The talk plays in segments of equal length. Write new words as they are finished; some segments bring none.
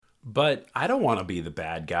But I don't want to be the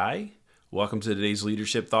bad guy. Welcome to today's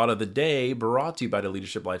Leadership Thought of the Day, brought to you by the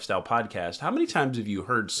Leadership Lifestyle Podcast. How many times have you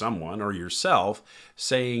heard someone or yourself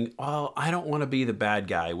saying, well, I don't want to be the bad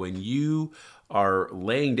guy, when you are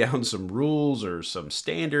laying down some rules or some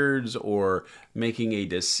standards or making a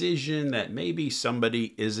decision that maybe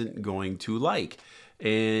somebody isn't going to like?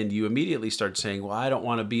 And you immediately start saying, well, I don't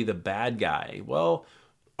want to be the bad guy. Well,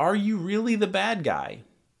 are you really the bad guy?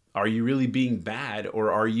 Are you really being bad,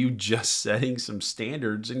 or are you just setting some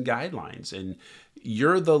standards and guidelines? And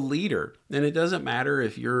you're the leader. And it doesn't matter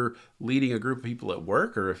if you're leading a group of people at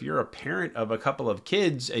work or if you're a parent of a couple of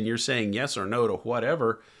kids and you're saying yes or no to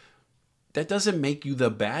whatever. That doesn't make you the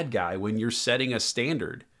bad guy when you're setting a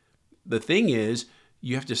standard. The thing is,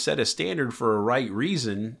 you have to set a standard for a right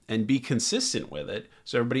reason and be consistent with it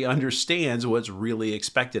so everybody understands what's really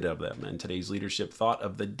expected of them. And today's leadership thought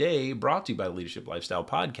of the day, brought to you by the Leadership Lifestyle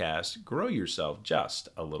Podcast: grow yourself just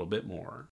a little bit more.